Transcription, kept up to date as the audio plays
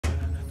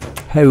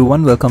Hey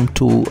everyone, welcome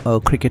to a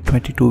Cricket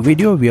 22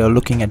 video. We are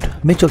looking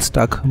at Mitchell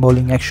Starc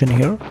bowling action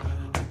here.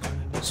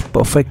 It's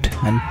perfect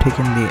and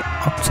taking the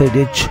outside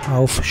edge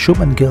of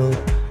Shubman Gill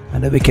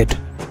and a wicket.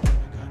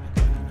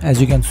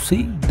 As you can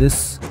see,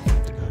 this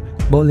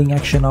bowling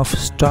action of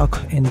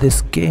Starc in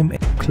this game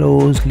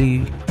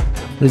closely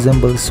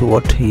resembles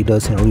what he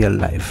does in real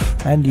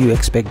life, and you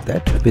expect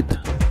that with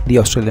the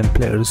Australian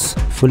players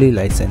fully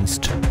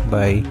licensed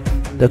by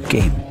the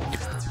game.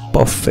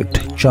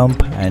 Perfect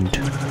jump and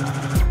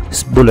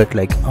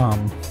bullet-like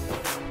arm.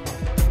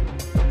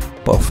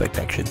 Perfect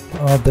action.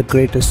 One of the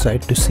greatest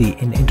sight to see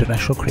in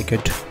international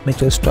cricket.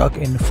 Mitchell Starc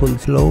in full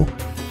flow.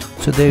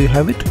 So there you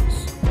have it.